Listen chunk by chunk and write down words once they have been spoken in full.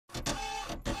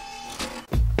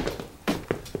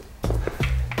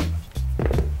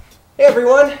Hey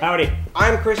everyone! Howdy.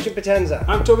 I'm Christian Potenza.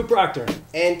 I'm Toby Proctor.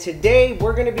 And today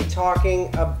we're going to be talking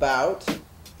about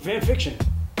fan fiction.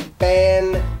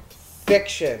 Fan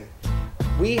fiction.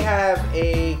 We have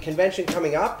a convention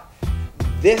coming up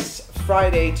this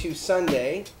Friday to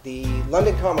Sunday, the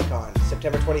London Comic Con,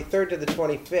 September 23rd to the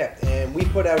 25th. And we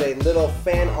put out a little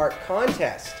fan art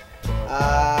contest.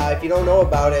 If you don't know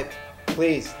about it,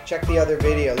 please check the other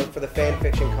video, look for the fan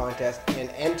fiction contest, and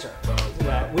enter.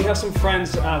 We have some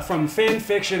friends from Fan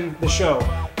Fiction, the show.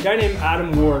 A guy named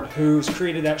Adam Ward who's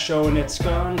created that show, and it's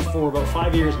gone for about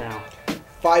 5 years now.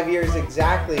 5 years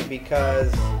exactly,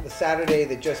 because the Saturday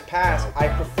that just passed, I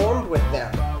performed with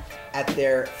them at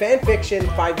their Fan Fiction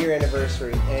 5-year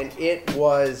anniversary, and it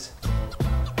was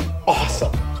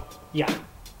awesome. Yeah,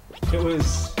 it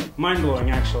was mind-blowing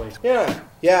actually.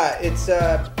 Yeah, it's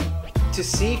to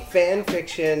see fan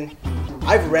fiction.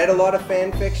 I've read a lot of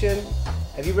fan fiction.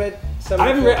 Have you read some? I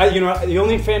haven't read. The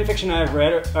only fan fiction I've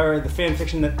read are the fan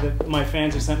fiction that my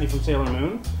fans have sent me from Sailor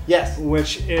Moon. Yes.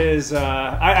 Which is,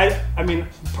 I mean,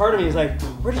 part of me is like,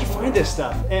 where did you find this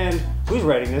stuff? And who's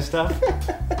writing this stuff?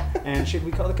 And should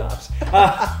we call the cops?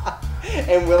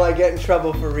 And will I get in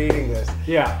trouble for reading this?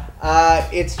 Yeah.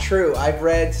 It's true. I've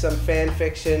read some fan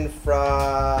fiction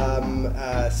from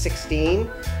 16.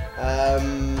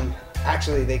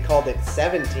 Actually, they called it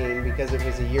 17 because it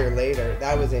was a year later.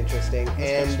 That was interesting.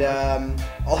 And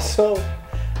also,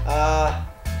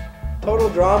 Total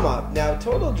Drama. Now,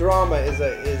 Total Drama is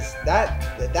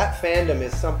that fandom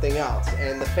is something else.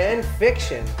 And the fan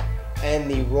fiction and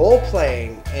the role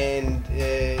playing and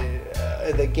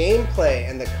the gameplay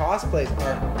and the cosplays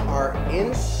are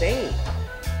insane.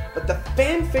 But the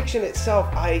fan fiction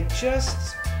itself, I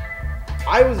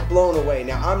was blown away.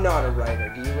 Now, I'm not a writer.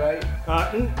 Do you write?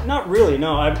 Not really,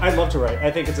 no. I'd love to write.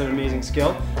 I think it's an amazing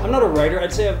skill. I'm not a writer.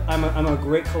 I'd say I'm a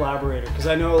great collaborator because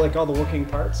I know like all the working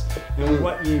parts and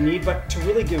what you need, but to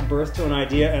really give birth to an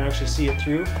idea and actually see it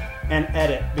through and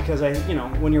edit, because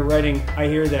when you're writing, I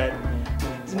hear that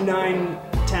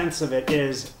 9/10 of it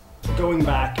is going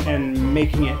back and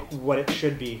making it what it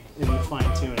should be in the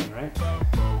fine-tuning, right?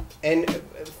 And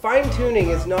fine-tuning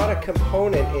is not a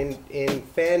component in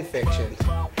fan fiction,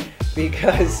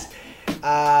 because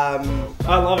I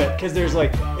love it, because there's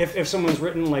like if someone's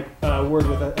written like a word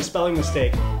with a spelling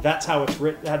mistake, that's how it's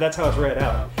written. That's how it's read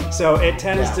out. So it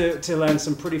tends to lend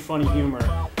some pretty funny humor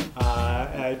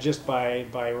just by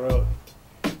rote.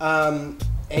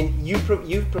 And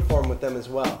you've performed with them as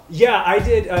well. Yeah, I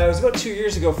did. It was about 2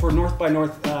 years ago for North by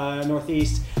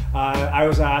Northeast. I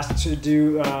was asked to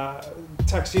do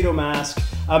Tuxedo Mask,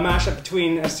 a mashup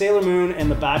between Sailor Moon and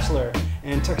The Bachelor.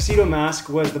 And Tuxedo Mask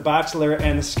was The Bachelor,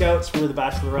 and the Scouts were the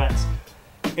Bachelorettes.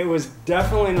 It was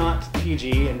definitely not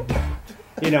PG, and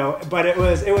but it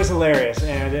was hilarious,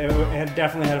 and it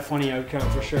definitely had a funny outcome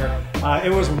for sure.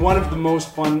 It was one of the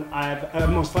most fun I've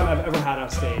ever had on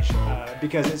stage,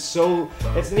 because it's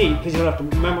neat because you don't have to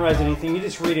memorize anything. You're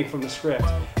just reading from the script.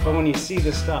 But when you see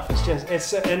this stuff,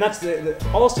 and that's the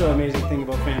also amazing thing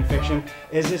about fan fiction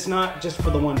is it's not just for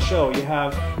the one show.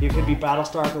 You could be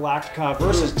Battlestar Galactica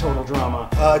versus Total Drama,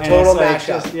 total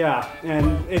mashup.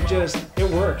 And it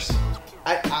works.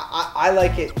 I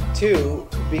like it too,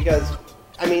 because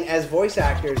I mean, as voice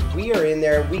actors, we are in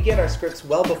there, we get our scripts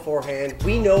well beforehand,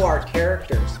 we know our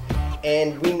characters,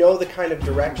 and we know the kind of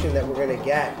direction that we're going to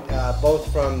get, both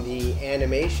from the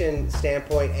animation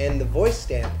standpoint and the voice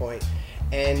standpoint.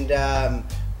 And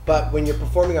but when you're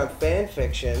performing on fan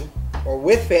fiction, or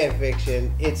with fan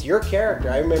fiction, it's your character.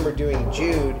 I remember doing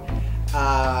Jude,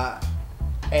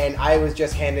 and I was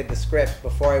just handed the script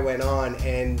before I went on,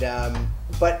 and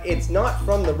but it's not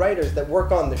from the writers that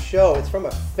work on the show, it's from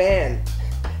a fan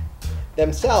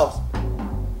themselves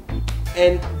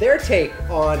and their take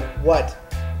on what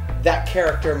that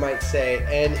character might say,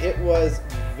 and it was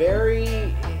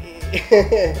very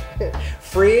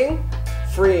freeing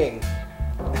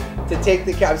to take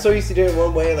the I'm so used to doing it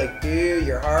one way, like, dude,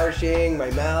 you're harshing my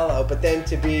mellow, but then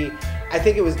to be, I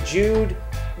think it was Jude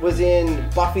was in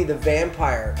Buffy the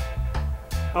Vampire.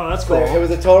 Oh, that's cool. It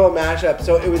was a total mashup,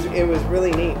 so it was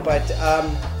really neat. But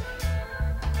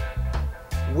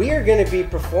we are going to be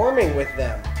performing with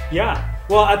them. Yeah.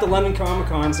 Well, at the London Comic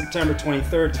Con, September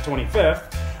 23rd to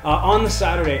 25th, on the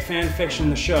Saturday, Fan Fiction,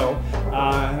 the show,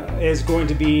 is going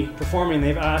to be performing.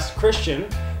 They've asked Christian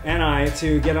and I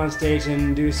to get on stage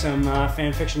and do some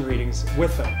fan fiction readings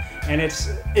with them. And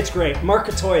it's great. Mark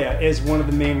Katoya is one of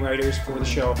the main writers for the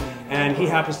show, and he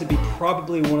happens to be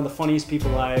probably one of the funniest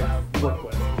people I've worked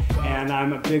with. And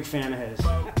I'm a big fan of his.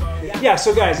 Yeah,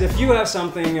 so guys, if you have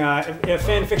something, if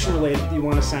fan fiction related that you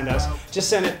want to send us, just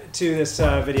send it to this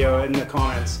video in the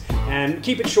comments. And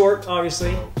keep it short,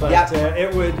 obviously, but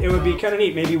it would be kind of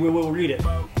neat. Maybe we will read it.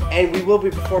 And we will be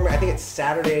performing, I think it's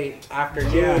Saturday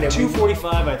afternoon. Yeah,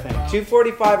 2:45, I think.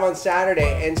 2:45 on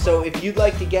Saturday. And so if you'd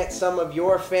like to get some of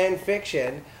your fan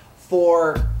fiction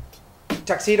for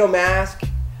Tuxedo Mask,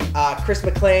 Chris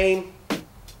McLean,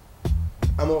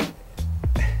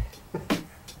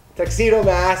 Tuxedo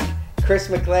Mask, Chris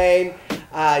McLean,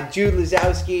 Jude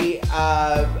Lizowski,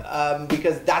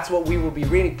 because that's what we will be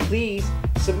reading. Please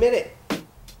submit it.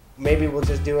 Maybe we'll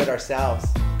just do it ourselves.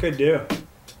 Could do.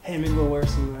 Hey, maybe we'll wear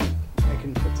some. I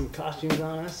can put some costumes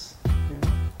on us.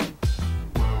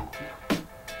 Yeah.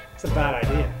 It's a bad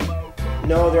idea.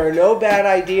 No, there are no bad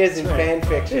ideas in fan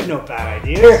fiction. There's no bad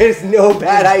ideas. There is no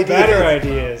bad ideas. Better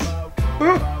ideas.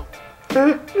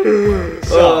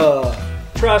 So,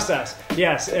 trust us.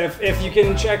 Yes, if you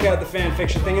can check out the fan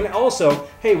fiction thing. And also,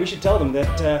 hey, we should tell them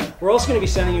that we're also going to be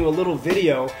sending you a little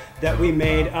video that we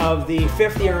made of the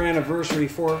 5th year anniversary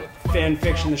for fan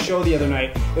fiction, the show the other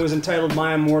night. It was entitled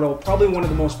My Immortal, probably one of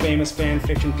the most famous fan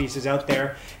fiction pieces out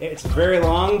there. It's very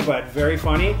long, but very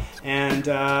funny. And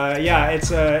yeah,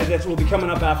 it will be coming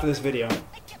up after this video.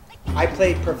 I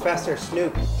played Professor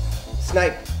Snape.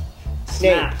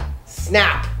 Snap.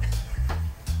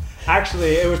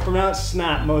 Actually, it was pronounced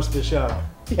Snap most of the show.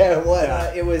 Yeah, it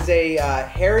was. It was a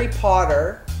Harry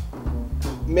Potter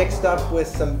mixed up with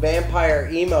some vampire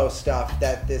emo stuff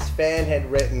that this fan had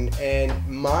written, and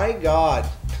my God.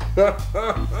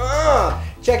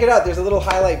 Check it out. There's a little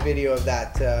highlight video of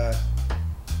that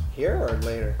here or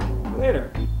later?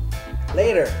 Later.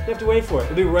 Later. You have to wait for it.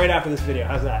 It'll be right after this video.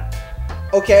 How's that?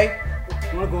 Okay.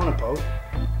 You want to go on a boat?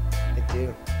 I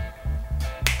do.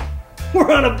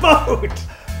 We're on a boat!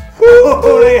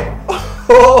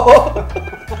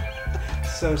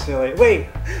 So silly. Wait,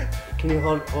 can you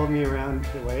hold me around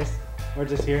the waist? Or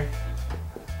just here?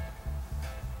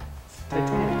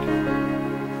 Titanic.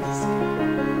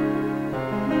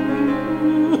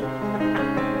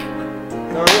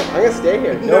 No, I'm gonna stay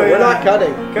here. No, we're not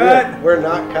cutting. Cut! We're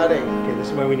not cutting. Okay, this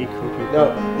is why we need cool people.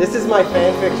 No, this is my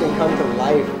fan fiction come to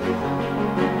life.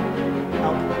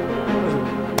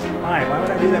 Why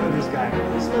would I do that with this guy?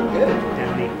 This is good.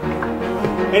 Downy.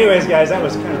 Anyways, guys, that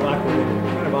was kind of awkward,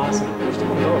 kind of awesome. We're still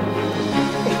gonna go.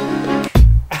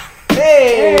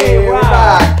 Hey, we're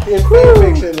back in fan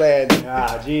fiction land.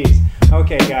 Ah, jeez.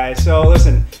 Okay, guys. So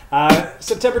listen,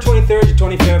 September 23rd to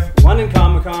 25th, London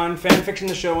Comic Con, fan fiction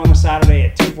the show on the Saturday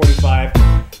at 2:45.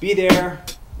 Be there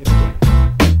if you can.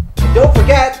 Don't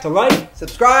forget to like,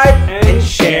 subscribe, and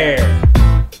share.